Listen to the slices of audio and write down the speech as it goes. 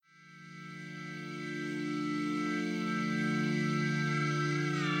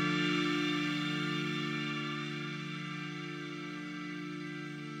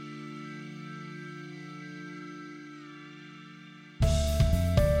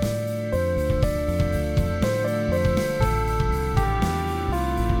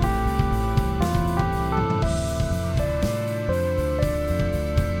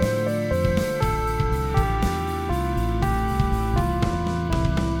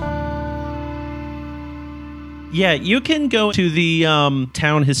Yeah, you can go to the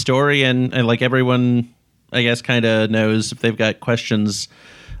town historian, and like everyone, I guess, kind of knows if they've got questions,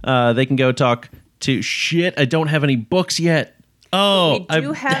 they can go talk to. Shit, I don't have any books yet. Oh, I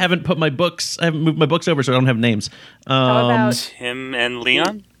haven't moved my books over, so I don't have names. How about Tim and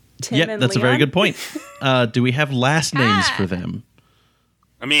Leon? That's a very good point. Do we have last names for them?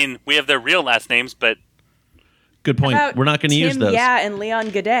 I mean, we have their real last names, but... Good point. We're not going to use those. Yeah, and Leon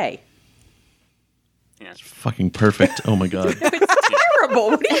G'day. Yeah. It's fucking perfect. Oh my god. It's terrible.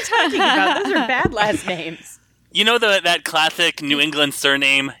 What are you talking about? Those are bad last names. You know that classic New England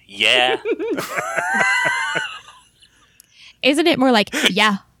surname? Yeah. Isn't it more like,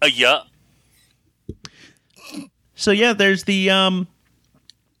 yeah? Yeah. So yeah, there's the Uh-oh.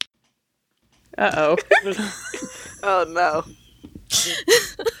 Oh no.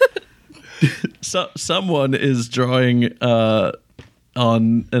 So someone is drawing in our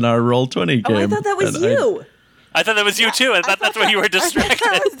Roll20 game. Oh, I thought that was you. I thought that was you too. I thought that's why you were distracted.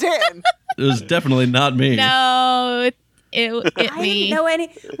 That was Dan. It was definitely not me. No, it I me. didn't know any.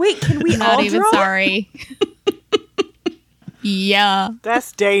 Wait, can we Not all even draw? sorry. Yeah,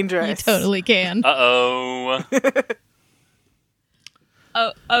 That's dangerous. you totally can. Uh-oh.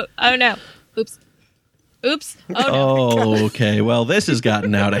 Oh no. Oops. Oh no. Oh, okay. Well, this has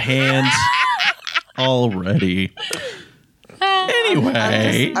gotten out of hand already.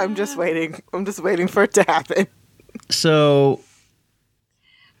 Anyway, I'm just waiting. I'm just waiting for it to happen. so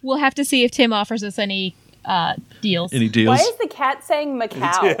We'll have to see if Tim offers us any deals. any deals? Why is the cat saying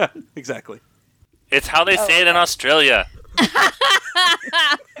Macau? Yeah, exactly. It's how they say it in Australia.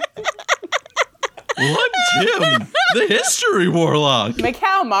 What, Tim? The history warlock.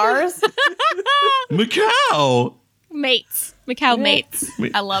 Macau, Mars. Macau. Mates. Macau mates.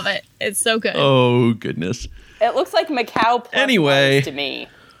 I love it. It's so good. Oh goodness. It looks like Macau plus Anyway. Mars to me.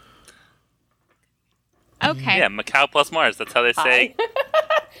 Okay. Yeah, Macau plus Mars. That's how they say.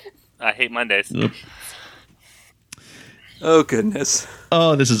 I hate Mondays. Yep. Oh, goodness.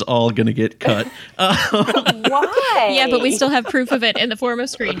 Oh, this is all gonna get cut. Why? Yeah, but we still have proof of it in the form of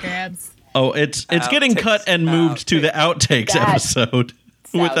screen grabs. Oh, it's getting cut and moved to the outtakes That episode,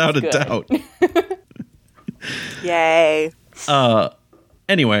 without a good. doubt. Yay.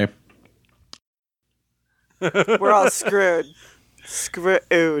 Anyway, We're all screwed.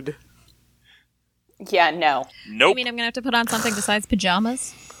 Screwed. Yeah, no. I Nope. mean, I'm gonna have to put on something besides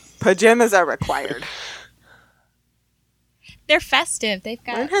pajamas. Pajamas are required. They're festive. They've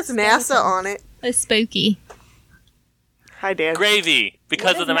got. Mine has NASA on it. It's spooky. Hi, Dan. Gravy,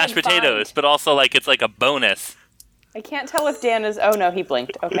 because What of the is mashed my potatoes, fun? but also like it's like a bonus. I can't tell if Dan is... Oh, no, he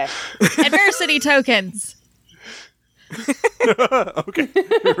blinked. Okay. Adversity tokens. Okay.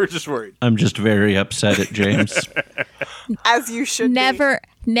 We were just worried. I'm just very upset at James. As you should be. Never,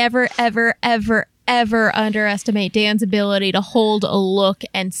 ever, ever, ever underestimate Dan's ability to hold a look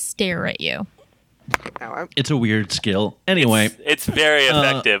and stare at you. No, I'm- It's a weird skill. Anyway, It's very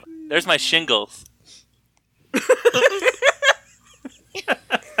effective. There's my shingles.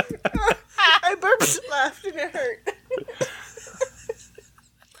 I burped, laughed, and it hurt.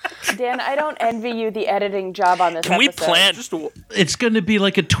 Dan, I don't envy you the editing job on this Can we episode. plant? it's going to be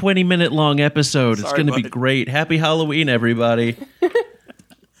like a 20-minute long episode. It's Sorry, going to be bud. great. Happy Halloween, everybody.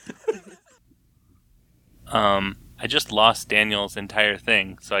 I just lost Daniel's entire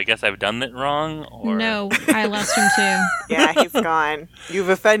thing, so I guess I've done it wrong. Or No, I lost him too. Yeah, he's gone. You've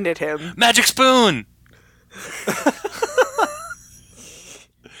offended him. Magic spoon.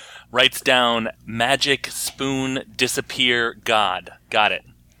 Writes down magic spoon disappear god. Got it.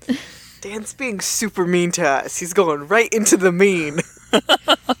 Dan's being super mean to us. He's going right into the mean.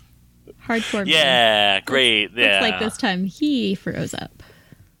 Hardcore. Yeah, great. Yeah. Looks like this time he froze up.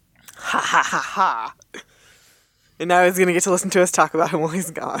 Ha ha ha ha. And now he's going to get to listen to us talk about him while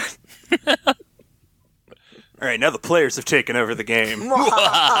he's gone. All right, now the players have taken over the game.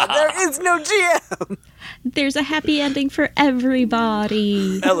 There is no GM. There's a happy ending for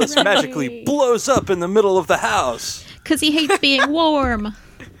everybody. Ellis magically blows up in the middle of the house. Because he hates being warm.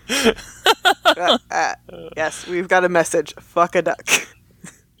 Yes, we've got a message. Fuck a duck.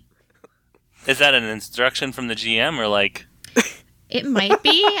 Is that an instruction from the GM or like? It might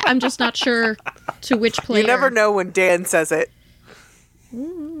be. I'm just not sure to which player. You never know when Dan says it.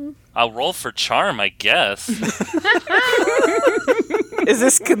 I'll roll for charm, I guess. Is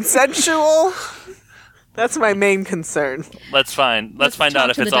this consensual? That's my main concern. Let's find Let's out talk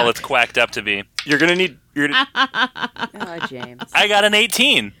if to it's the all duck. it's quacked up to be. You're gonna need. Oh, James. I got an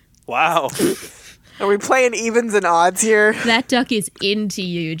 18. Wow. Are we playing evens and odds here? That duck is into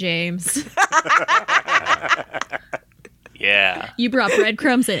you, James. Yeah. You brought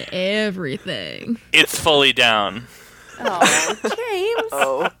breadcrumbs and everything. It's fully down. Oh, James.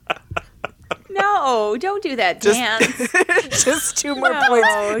 Oh, No, don't do that Just- dance. just 2 more No, points,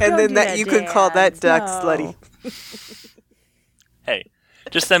 don't and then do that that you could call that dance. duck No. slutty. Hey,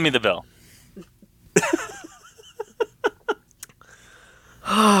 just send me the bill.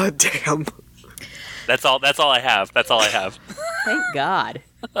 Oh, damn. That's all I have. That's all I have. Thank God.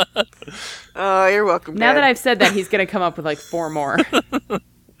 Oh, you're welcome, Now Dad. that I've said that, he's going to come up with like 4 more.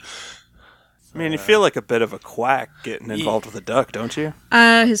 I mean, you feel like a bit of a quack getting involved with a duck, don't you?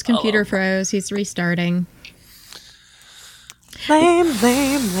 His computer froze. He's restarting.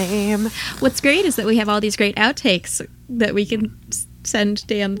 Lame. What's great is that we have all these great outtakes that we can send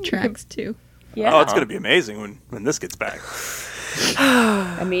Dan tracks to. Yeah. Oh, it's going to be amazing when this gets back.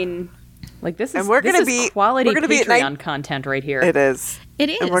 I mean, like this is, And we're this gonna is be- quality we're gonna be at Patreon content right here. It is. It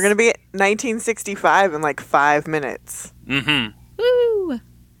is. And we're going to be at 1965 in like 5 minutes. Mm-hmm. Woo!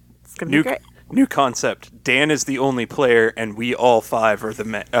 It's going to be great. New concept. Dan is the only player, and we all 5 are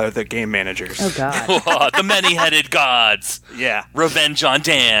the game managers. Oh God. The many-headed gods. Yeah. Revenge on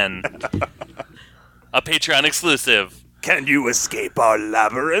Dan. A Patreon exclusive. Can you escape our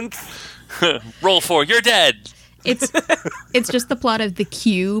labyrinth? Roll 4, you're dead. It's just the plot of The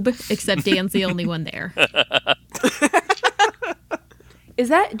Cube, except Dan's the only one there. Is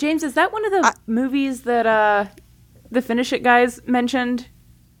that James? Is that one of the movies that the Finish It guys mentioned?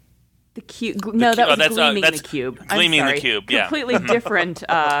 The Cube. No, that was that's, Gleaming that's the Cube. Gleaming the I'm sorry. Cube, yeah. Completely different.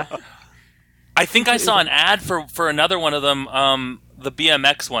 I think I saw an ad for another one of them, the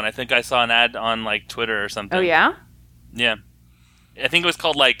BMX one. I think I saw an ad on like Twitter or something. Oh yeah. Yeah. I think it was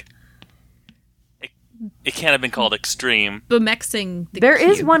called like it can't have been called Extreme. Bemexing the There Cube.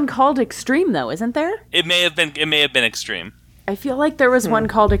 is one called Extreme though, isn't there? It may have been Extreme. I feel like there was one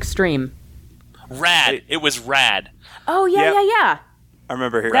called Extreme. Rad. It was Rad. Oh yeah, Yep. yeah. I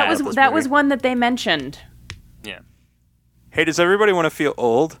remember hearing That about was this that movie. was one that they mentioned. Yeah. Hey, does everybody want to feel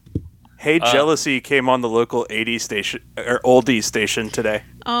old? Hey, Jealousy came on the local 80s station or oldies station today.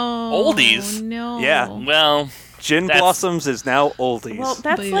 Oh, Oldies? no. Yeah. Well, Gin That's- Blossoms is now oldies. Well,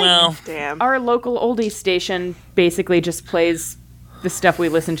 that's like well, Damn. our local oldies station basically just plays the stuff we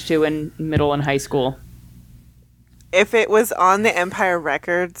listened to in middle and high school. If it was on the Empire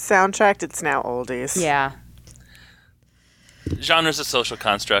Records soundtrack, it's now oldies. Yeah. genre's a social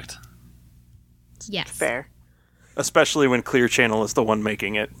construct. Yes. Fair. Especially when Clear Channel is the one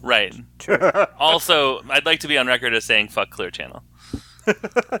making it. Right. Also, I'd like to be on record as saying fuck Clear Channel.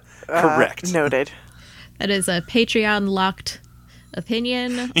 Correct. Noted. That is a Patreon locked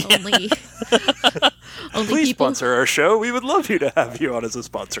opinion. Only Please people. sponsor our show. We would love you to have you on as a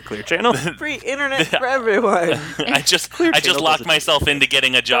sponsor, Clear Channel. Free internet for everyone. I just Channel locked doesn't- myself into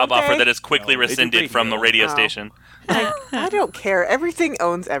getting a job Okay. offer that is quickly No, they do rescinded from the radio. radio Oh. station. I don't care. Everything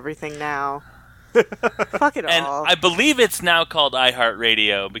owns everything now. Fuck it And all. I believe it's now called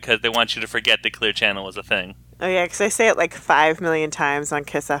iHeartRadio because they want you to forget that Clear Channel was a thing. Oh yeah, because I say it like 5 million times on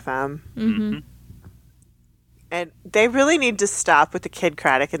Kiss FM. Mm-hmm. And they really need to stop with the Kid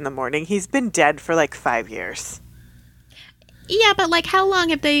Craddock in the morning. He's been dead for like 5 years. Yeah, but like, how long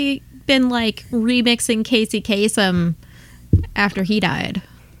have they been like remixing Casey Kasem after he died?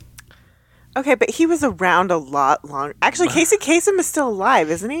 Okay, but he was around a lot longer. Actually, Casey Kasem is still alive,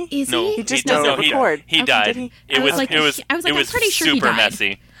 isn't he? Is No, he? He just no, doesn't he- record. He Okay, died. did he? It I was was like, it was I was like, it I'm was pretty sure he super died.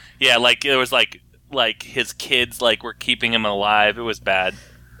 messy. Yeah, like it was like his kids like were keeping him alive. It was bad.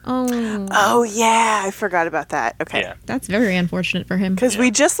 Oh, Oh yeah, I forgot about that. Okay. Yeah. that's very unfortunate for him. Because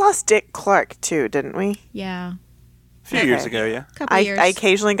we just lost Dick Clark too, didn't we? Yeah, A few years Okay. ago, yeah. couple years. I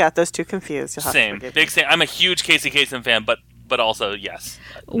occasionally got those two confused. You'll have to Same. forgive Big me. same. I'm a huge Casey Kasem fan, but also yes.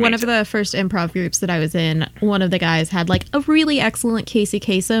 One of the first improv groups that I was in, one of the guys had like a really excellent Casey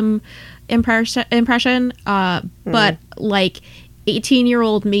Kasem impression, but like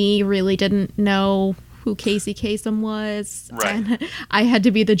 18-year-old me really didn't know who Casey Kasem was. Right. And I had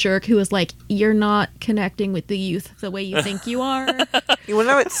to be the jerk who was like, you're not connecting with the youth the way you think you are. You want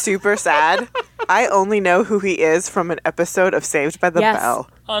to know what's super sad? I only know who he is from an episode of Saved by the Yes. Bell.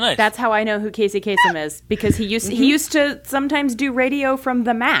 Oh, nice. That's how I know who Casey Kasem is because he used to sometimes do radio from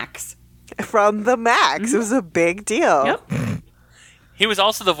the Max. From the Max. It was a big deal. Yep. He was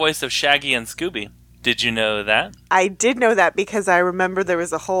also the voice of Shaggy and Scooby. Did you know that? I did know that because I remember there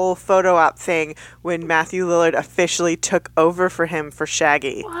was a whole photo op thing when Matthew Lillard officially took over for him for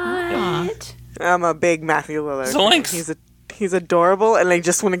Shaggy. What? I'm a big Matthew Lillard. Zoinks. He's adorable, and I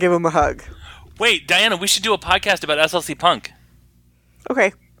just want to give him a hug. Wait, Diana, we should do a podcast about SLC Punk.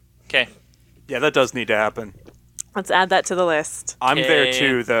 Okay. Okay. Yeah, that does need to happen. Let's add that to the list. I'm there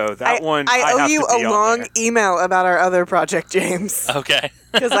too, though. That one, I owe have you to be a on long there. email about our other project, James, Okay.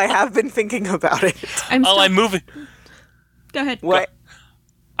 because I have been thinking about it. I'm moving. Go ahead. What?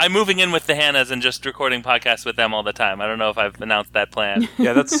 I'm moving in with the Hannahs and just recording podcasts with them all the time. I don't know if I've announced that plan.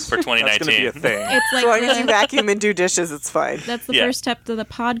 Yeah, that's For 2019. That's going to be a thing. It's As long as you like vacuum and do dishes, it's fine. that's the Yeah. first step to the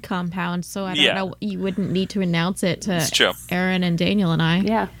pod compound, so I don't Yeah. know. You wouldn't need to announce it to It's true. Aaron and Daniel and I.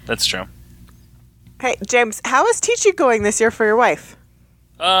 Yeah. That's true. Hey, James, how is teaching going this year for your wife?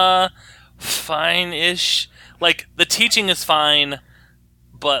 Fine-ish. Like, the teaching is fine,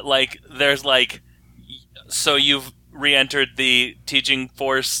 but, like, there's, like... So you've re-entered the teaching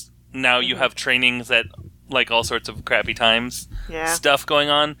force, now you have trainings at, like, all sorts of crappy times. Yeah. Stuff going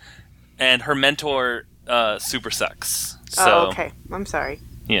on. And her mentor, super sucks. So, Oh, okay. I'm sorry.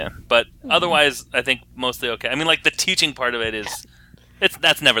 yeah. But otherwise, I think mostly okay. I mean, like, the teaching part of it is...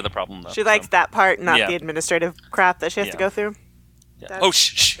 That's never the problem, though. She likes that part, not Yeah. the administrative crap that she has to Yeah. go through. Yeah. Oh,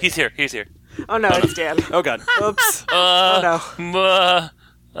 shh, he's here. Oh, no, it's Dan. Oh, God. Oops. Oh, no.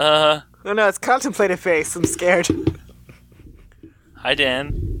 Oh, no, it's contemplative face. I'm scared. Hi,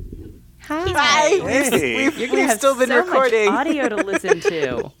 Dan. Hi. Hey. We've still been so recording. much audio to listen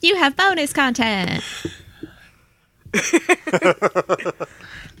to. You have bonus content.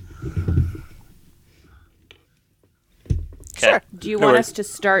 Okay. Sure. Do you No want worries. us to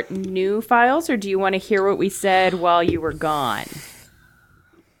start new files, or do you want to hear what we said while you were gone?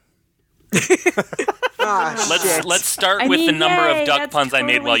 Ah, shit. Let's start I with mean, the number yay, of duck that's puns I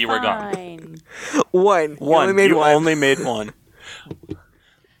made while totally you were gone. fine. One. You only made You one. only made one.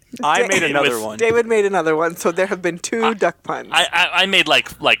 I made another was- one. David made another one, so there have been two duck puns. I made like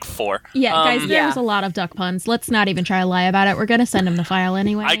four. Yeah, guys, there Yeah. was a lot of duck puns. Let's not even try to lie about it. We're going to send him the file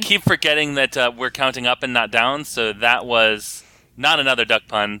anyway. I keep forgetting that we're counting up and not down, so that was not another duck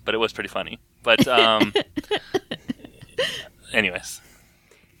pun, but it was pretty funny. But anyways,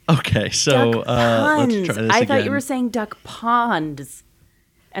 Okay, so Duck let's puns. try this I again. thought you were saying duck ponds,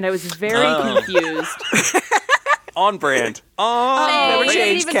 and I was very confused. On brand. Never we didn't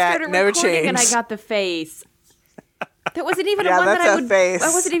changed, even Kat. start Never recording, and I changed. got the face. That wasn't even Yeah, one that that's I a would. face. I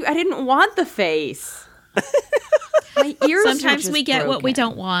wasn't even. I didn't want the face. My ears. were Sometimes just we get what we broken.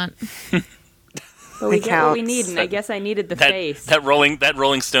 don't want. But we It get what we counts. need, and I guess I needed the face. that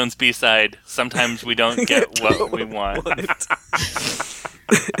Rolling Stones B-side. Sometimes we don't get what we want.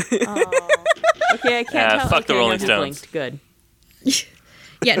 Okay, I can't Yeah, tell. fuck the okay, I know Rolling he Stones. blinked. Good.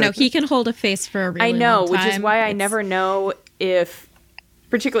 Yeah, no, he can hold a face for a really I know, long which is time. why I It's- never know if,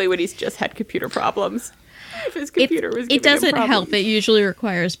 particularly when he's just had computer problems, if his computer was. It giving him doesn't help. problems. It usually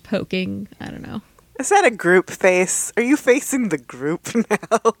requires poking. I don't know. Is that a group face? Are you facing the group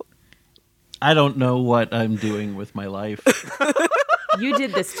now? I don't know what I'm doing with my life. You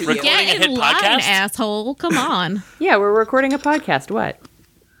did this to you. Recording a Get hit in line, podcast? asshole. Come on. Yeah, we're recording a podcast. What?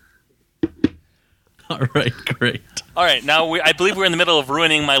 All right, great. All right, now I believe we're in the middle of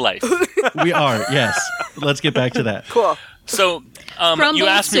ruining my life. We are, yes. Let's get back to that. Cool. So, you Crumbled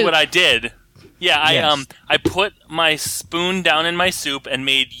asked me soup. what I did. Yeah, Yes. I put my spoon down in my soup and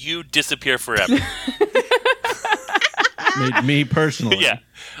made you disappear forever. Made me personally. Yeah.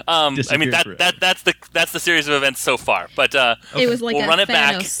 I mean Disappear forever. that's the series of events so far. But It was like we'll a run it Thanos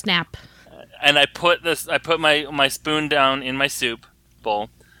back. snap. And I put my spoon down in my soup bowl.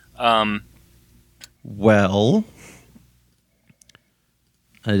 Well,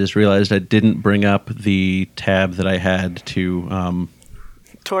 I just realized I didn't bring up the tab that I had to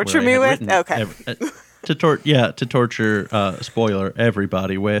Torture where I me had with? written Okay. to torture spoiler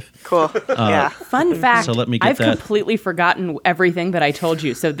everybody with. Cool. Yeah. Fun fact. So let me get I've that. completely forgotten everything that I told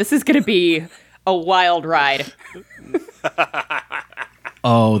you, so this is going to be a wild ride.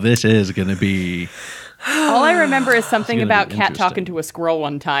 Oh, this is going to be All I remember is something gonna about be Cat interesting. talking to a squirrel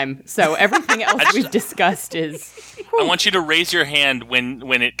one time. So everything else we've discussed is I want you to raise your hand when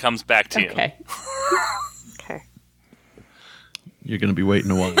it comes back to you. okay. Okay. you're going to be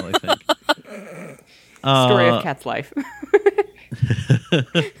waiting a while, I think. Story of Cat's life.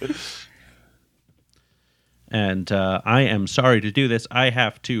 And I am sorry to do this. I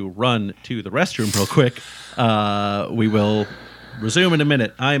have to run to the restroom real quick. We will resume in a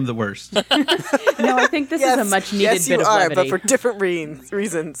minute. I'm the worst. No, I think this is a much needed yes, bit you of are, levity. but for different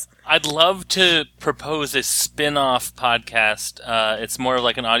reasons. I'd love to propose a spin-off podcast. It's more of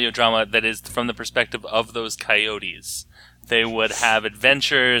like an audio drama that is from the perspective of those coyotes. They would have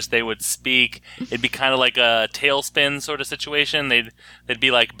adventures. They would speak. It'd be kind of like a Tailspin sort of situation. They'd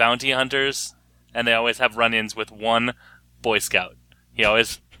be like bounty hunters, and they always have run-ins with one Boy Scout. He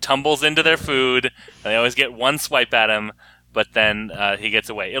always tumbles into their food, and they always get one swipe at him, but then he gets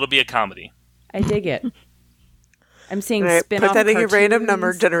away. It'll be a comedy. I dig it. I'm seeing All right, spin-off put that in your random number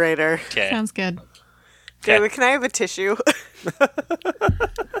cartoons. generator. Okay. Sounds good. Okay. David, can I have a tissue?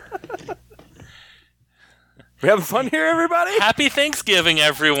 We having fun here, everybody? Happy Thanksgiving,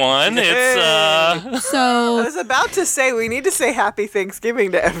 everyone. It's I So was about to say we need to say Happy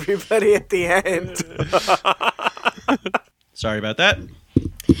Thanksgiving to everybody at the end. Sorry about that.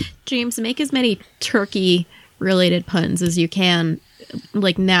 James, make as many turkey-related puns as you can,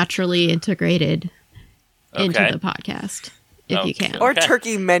 like naturally integrated into Okay. the podcast, if you can. Or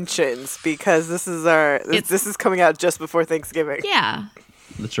turkey mentions, because this is coming out just before Thanksgiving. Yeah.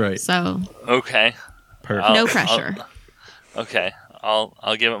 That's right. So okay. Perfect. no pressure. Okay. I'll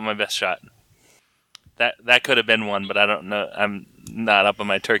give it my best shot. That could have been one, but I don't know. I'm not up on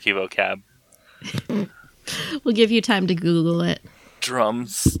my turkey vocab. We'll give you time to Google it.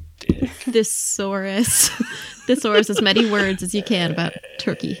 Drumstick. Thesaurus. Thesaurus, as many words as you can about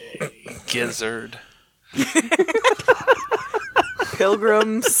turkey. Gizzard.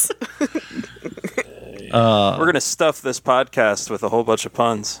 Pilgrims. We're going to stuff this podcast with a whole bunch of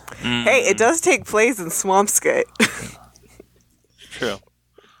puns. Hey, it does take place in Swampscott. True.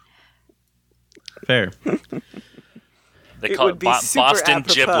 Fair. They It call would it be super Boston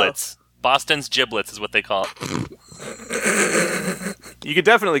apropos. giblets. Boston's giblets is what they call it. You could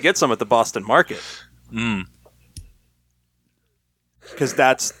definitely get some at the Boston market. Because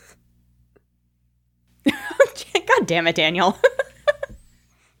that's... God damn it, Daniel.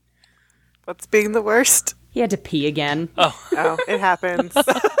 What's being the worst? He had to pee again. Oh, it happens.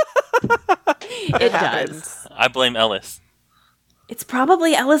 It does. I blame Ellis. It's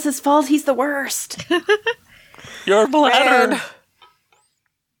probably Ellis's fault. He's the worst. Your bladder. Man.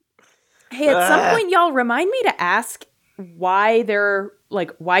 Hey, at some point, y'all remind me to ask why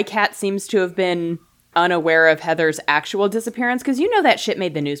why Kat seems to have been unaware of Heather's actual disappearance, because you know that shit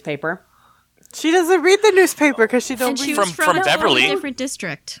made the newspaper. She doesn't read the newspaper because she don't And she read. was From from Beverly. a different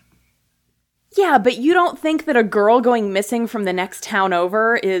district. Yeah, but you don't think that a girl going missing from the next town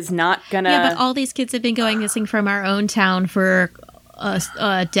over is not gonna... Yeah, but all these kids have been going missing from our own town for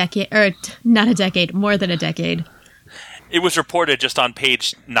a decade, or not a decade, more than a decade. It was reported just on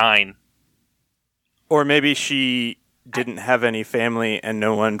page 9. Or maybe she didn't have any family and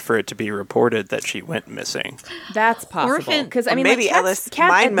no one for it to be reported that she went missing. That's possible. Orphan- Because, I mean, Maybe like, Ellis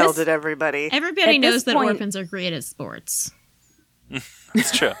mind melded everybody. Everybody At this knows that point- orphans are great at sports.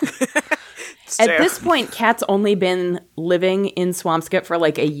 It's true. At this point, Kat's only been living in Swampscott for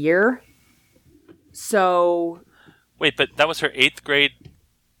like a year. So, Wait, but that was her 8th grade?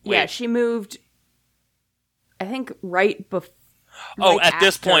 yeah, Wait. she moved, I think, right before. Oh, at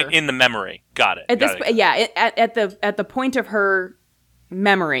this point in the memory. Got it. At got this, it. yeah, at the point of her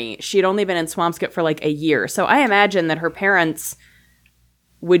memory, she'd only been in Swampscott for like a year. So I imagine that her parents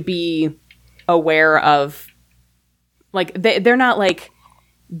would be aware of, like, they're not like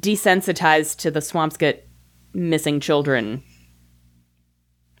desensitized to the Swampscott missing children.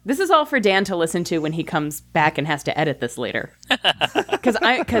 This is all for Dan to listen to when he comes back and has to edit this later.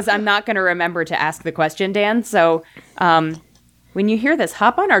 Because I'm not going to remember to ask the question, Dan. So when you hear this,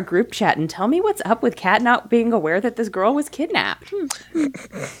 hop on our group chat and tell me what's up with Kat not being aware that this girl was kidnapped.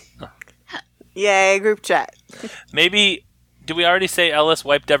 Yay, group chat. Maybe, did we already say Ellis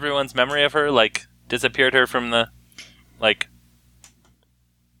wiped everyone's memory of her? Like, disappeared her from the, like...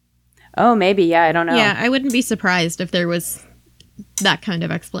 Oh, maybe, yeah, I don't know. Yeah, I wouldn't be surprised if there was that kind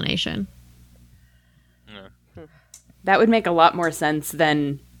of explanation. That would make a lot more sense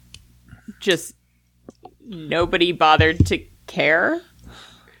than just nobody bothered to care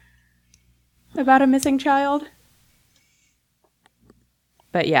about a missing child.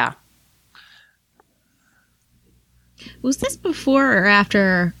 But yeah. Was this before or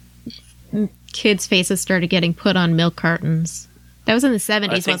after kids' faces started getting put on milk cartons? That was in the 70s,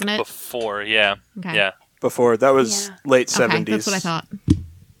 I think wasn't it? before, yeah. Okay. Yeah. Before, that was Yeah. late Okay, 70s. that's what I thought.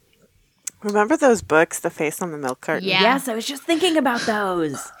 Remember those books, The Face on the Milk Carton? Yeah. Yes, I was just thinking about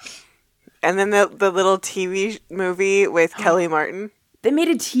those. And then the little TV movie with Kelly Martin. They made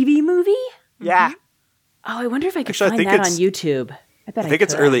a TV movie? Yeah. Oh, I wonder if I could Actually, I find think that on it's- YouTube. I bet I think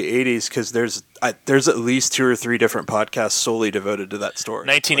it's could. early 80s because there's at least 2 or 3 different podcasts solely devoted to that story.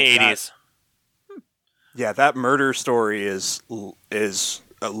 1980s. Yeah, that murder story is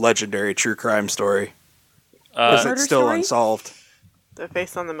a legendary true crime story because Murder it's still story? unsolved. The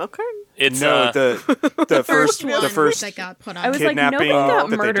Face on the Milk Carton? It's, No, the first one the first that got put on. I was like, nobody kidnapping got that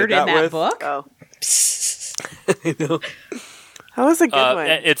they murdered did in that that with. book. Oh. I know. That was a good one.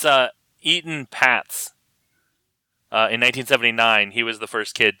 it's Eaton Pats. In 1979, he was the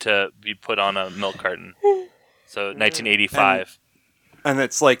first kid to be put on a milk carton. So 1985. And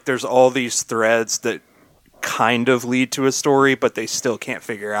it's like there's all these threads that kind of lead to a story, but they still can't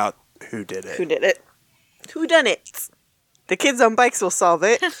figure out who did it. Who did it? Who done it? The kids on bikes will solve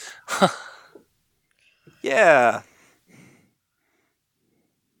it. Yeah.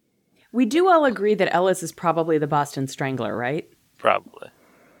 We do all agree that Ellis is probably the Boston Strangler, right? Probably.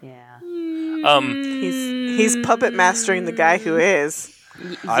 Yeah. He's puppet mastering the guy who is.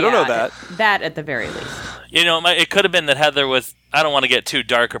 I don't know that. That at the very least. You know, it could have been that Heather was, I don't want to get too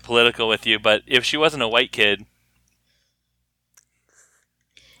dark or political with you, but if she wasn't a white kid.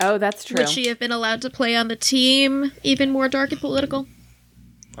 Oh, that's true. Would she have been allowed to play on the team? Even more dark and political?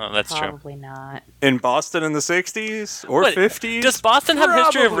 Oh, that's true. Probably not. In Boston in the 60s or What, 50s? Does Boston have a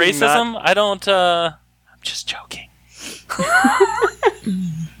history of Probably racism? not. I don't, I'm just joking.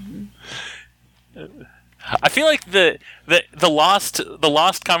 I feel like the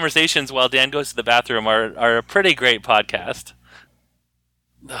lost conversations while Dan goes to the bathroom are a pretty great podcast.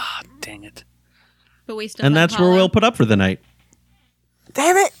 Ah, dang it. But we still And have that's where Hollow. we'll put up for the night.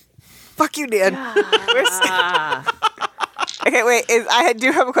 Damn it! Fuck you, Dan. Okay, wait. I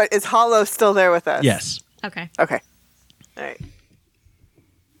do have a question. Is Hollow still there with us? Yes. Okay. Okay. All right.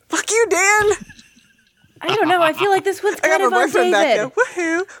 Fuck you, Dan. I don't know. I feel like this one's I got kind my of on boyfriend back now. David.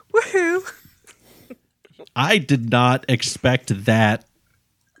 Woohoo! Woohoo! I did not expect that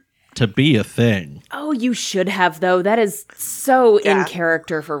to be a thing. Oh, you should have, though. That is so Yeah. in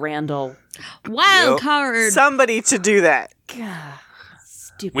character for Randall. Wild Yep. card. Somebody to do that. God,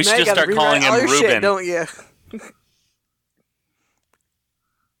 stupid. We should Now you just gotta start calling rewrite all him your Ruben. shit, don't you?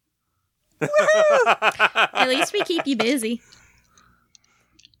 At least we keep you busy.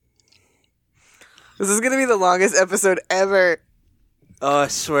 This is gonna be the longest episode ever. Oh, I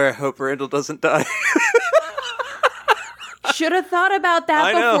swear, I hope Randall doesn't die. Should have thought about that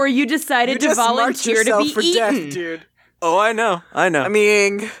I know. before you decided You to just marked volunteer to yourself be for eaten. death, dude. Oh, I know. I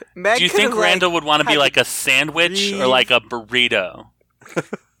mean, Meg Do you could've, think Randall would want to be had like a sandwich or like a burrito?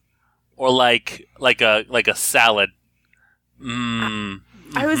 Or like a salad? Mmm.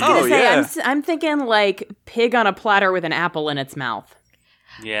 I was gonna Oh, say, yeah. I'm thinking like pig on a platter with an apple in its mouth.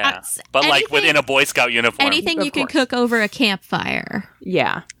 Yeah. Uh, But like anything- within a Boy Scout uniform. Anything Of you can course. cook over a campfire.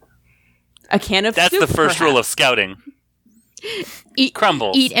 Yeah, a can of That's soup, the first rule of perhaps. scouting. Eat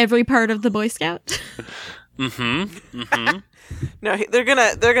Crumbles. Eat every part of the Boy Scout. No, they're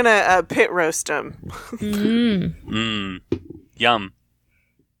gonna pit roast him. Mmm. Yum.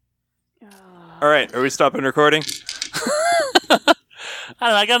 All right, are we stopping recording? I don't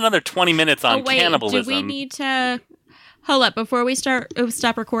know, I got another 20 minutes on Oh wait, cannibalism. do we need to hold up before we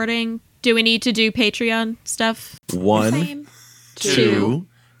stop recording? Do we need to do Patreon stuff? 1, Same. 2,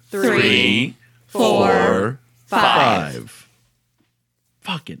 3, 4, 5. 5.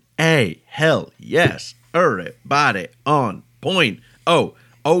 Fucking A. Hell yes. Everybody on point. Oh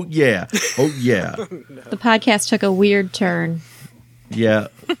yeah. Oh yeah. The podcast took a weird turn. Yeah.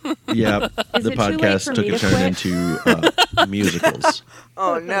 Yeah. Is The it too late podcast for took me a to turn quit? into musicals.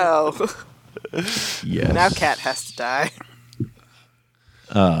 Oh no! Yes. Now Cat has to die.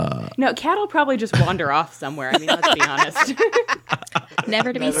 No, Cat will probably just wander off somewhere. I mean, let's be honest.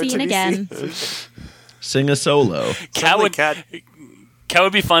 Never to be Never to seen be again. Sing a solo. Cat would, Cat. Cat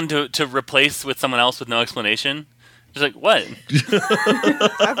would be fun to replace with someone else with no explanation. Just like, what?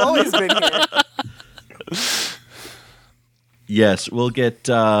 I've always been here. Yes, we'll get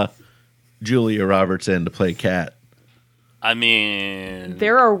Julia Roberts in to play Cat. I mean...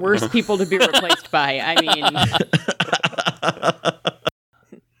 There are worse people to be replaced by. I mean,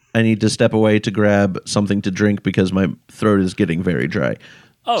 I need to step away to grab something to drink because my throat is getting very dry.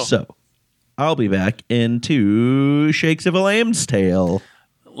 Oh. So, I'll be back into Shakes of a Lamb's Tail.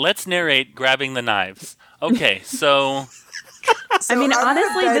 Let's narrate grabbing the knives. Okay, so... So I mean, I'm gonna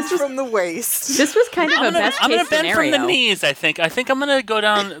honestly, bend this was- from the waist. this was kind of a best I'm case gonna bend scenario. from the knees, I think. I think I'm gonna go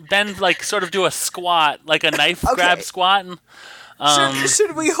down, bend, like, sort of do a squat, like a knife grab squat. And,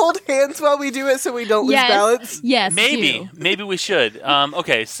 Should we hold hands while we do it so we don't lose balance? Yes. maybe. do. Maybe we should.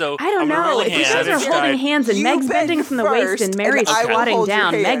 Okay, so... I don't I'm gonna know. hold If you guys hands. are holding hands and You Meg's bend bending from the waist first, and Mary's and I will squatting hold your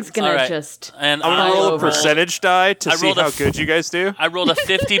down, hands. Meg's gonna All right. just... And I'm I gonna roll a will- percentage die to I see rolled a how f- good you guys do. I rolled a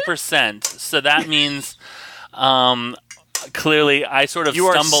 50%, so that means clearly I sort of You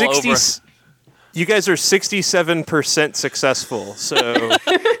are stumble 60. over. You guys are 67% successful. So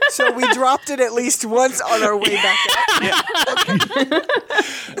So we dropped it at least once on our way back up.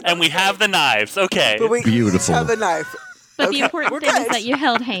 And we have the knives. Okay. But we Beautiful. each have a knife. But Okay, the important we're thing is good. that you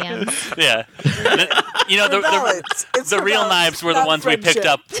held hands. Yeah. You know, For balance. It's the for real balance, knives were the not ones we picked friendship.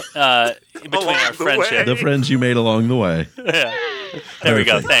 up between Along our the way. friendship. The friends you made along the way. Yeah. There we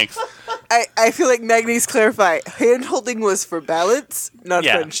go. Perfect. Thanks. I feel like Meg needs to clarify. Hand holding was for balance, not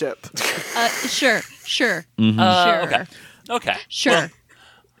Yeah. friendship. Sure. Sure. Mm-hmm. Sure. Okay. Sure.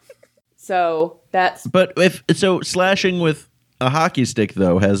 So that's But slashing with a hockey stick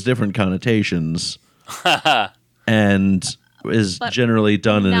though has different connotations, and is But generally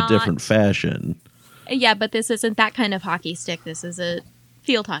done in a not- different fashion. Yeah, but this isn't that kind of hockey stick. This is a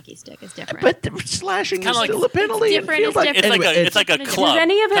field hockey stick. It's different. But slashing is kinda still like- a penalty. It's in different, field it's hockey. different. Anyway, It's like a club. does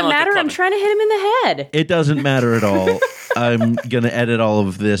any of it Kinda like a matter? I'm clubbing. trying to hit him in the head. It doesn't matter at all. I'm gonna edit all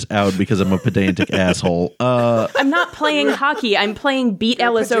of this out because I'm a pedantic asshole. I'm not playing hockey. I'm playing beat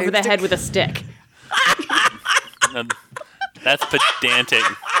Ellis over the pedantic. head with a stick. No, that's pedantic.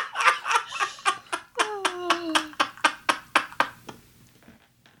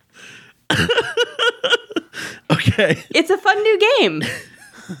 Okay, It's a fun new game.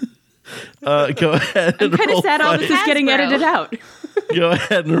 go ahead. I'm and kind roll of sad all fight. this is getting Hasbro. edited out. Go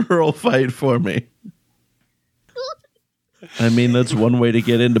ahead and roll fight for me. I mean, that's one way to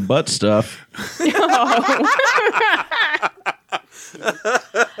get into butt stuff.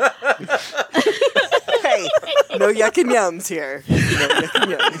 Hey, no yuck and yums here. No yuck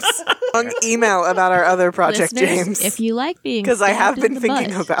and yums. Long email about our other project, Listeners, James. if you like being Because I have stabbed in been the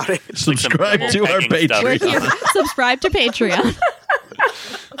thinking butt, about it. Subscribe double to our pegging stuff. we're Patreon. here. Subscribe to Patreon.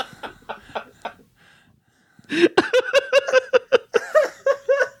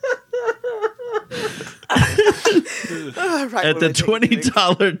 Right At when the I think of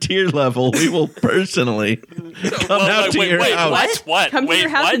 $20 tier level, we will personally come out to your house What? Come wait, to your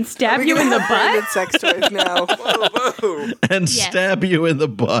house what? and stab We're you gonna in the have branded butt? sex toys now. Whoa, whoa. and Yes. stab you in the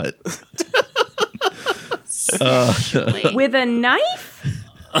butt. Sexually. With a knife?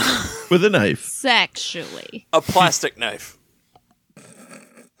 With a knife. Sexually. A plastic knife.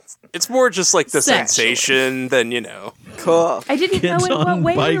 It's more just like the Sexually. sensation than, you know. Cool. I didn't know Kids in what on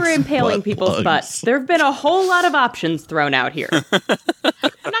way we were bikes, impaling butt people's plugs. butts. There have been a whole lot of options thrown out here. I'm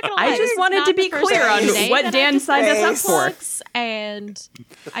not gonna lie. I this just is wanted not to be the first clear time on today what that Dan I've just signed us up Thanks. for. plugs, and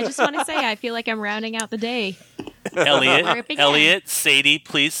I just want to say I feel like I'm rounding out the day. Elliot, Elliot, Sadie,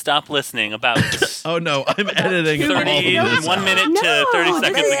 please stop listening. About Oh no, I'm editing all of 30, this. 1 minute to 30 this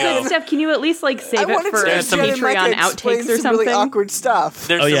seconds is ago. good stuff. Can you at least like I save it wanted for to a There's some Jen and Micah Patreon explain outtakes or some really something? awkward stuff.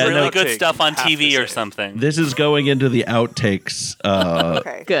 There's Oh, some yeah, really no. good Outtake, stuff on have to TV or say. something. This is going into the outtakes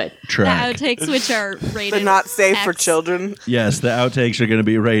Okay. Good. The track. outtakes, which are rated They're not safe for X. children. Yes, the outtakes are going to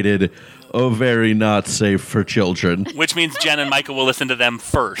be rated, oh, very not safe for children. Which means Jen and Michael will listen to them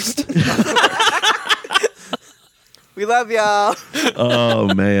first. We love y'all.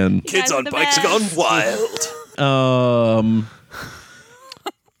 Oh, man. Kids guys are on the bikes best. gone wild.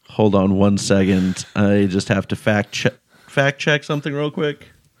 Hold on one second. I just have to fact check something real quick.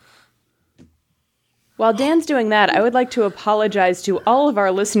 While Dan's doing that, I would like to apologize to all of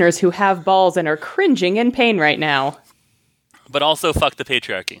our listeners who have balls and are cringing in pain right now. But also, fuck the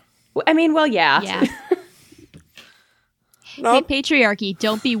patriarchy. I mean, well, yeah. Yeah. Nope. Hey, patriarchy,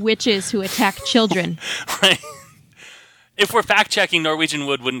 don't be witches who attack children. Right? If we're fact checking, Norwegian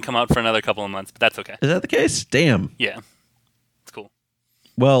Wood wouldn't come out for another couple of months, but that's okay. Is that the case? Damn. Yeah. It's cool.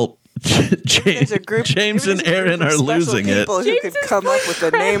 Well, There's a group. James there's and a group Aaron of are special losing it. people who could come up with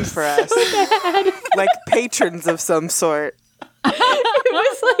a name for us, like patrons of some sort. It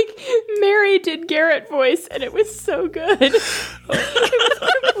was like Mary did Garrett voice, and it was so good. It was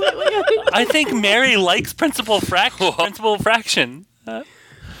completely I think Mary likes Principal Fraction.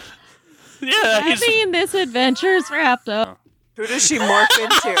 Yeah, he's, Happy this adventure's wrapped up. Who does she morph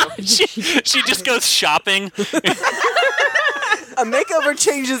into? she just goes shopping. A makeover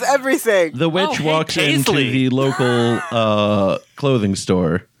changes everything. The witch Oh, hey, walks into Paisley. the local clothing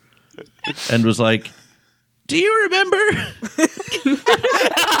store and was like, "Do you remember?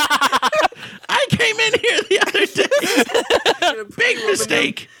 I came in here the other day. Big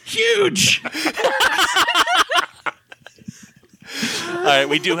mistake. Huge." All right,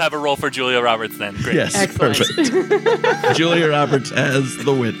 we do have a role for Julia Roberts then. Great. Yes, Excellent. perfect. Julia Roberts as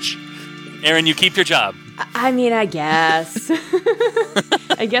the witch. Aaron, you keep your job. I mean, I guess.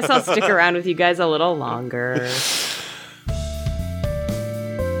 I guess I'll stick around with you guys a little longer.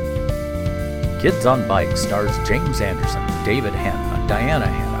 Kids on Bikes stars James Anderson, David Hanna, Diana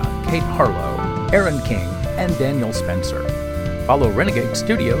Hanna, Kate Harlow, Aaron King, and Daniel Spencer. Follow Renegade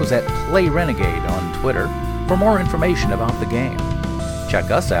Studios at Play Renegade on Twitter for more information about the game.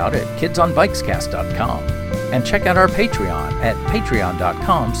 Check us out at kidsonbikescast.com and check out our Patreon at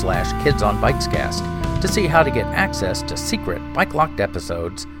patreon.com/kidsonbikescast to see how to get access to secret Bike Locked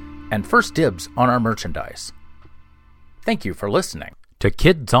episodes and first dibs on our merchandise. Thank you for listening to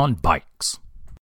Kids on Bikes.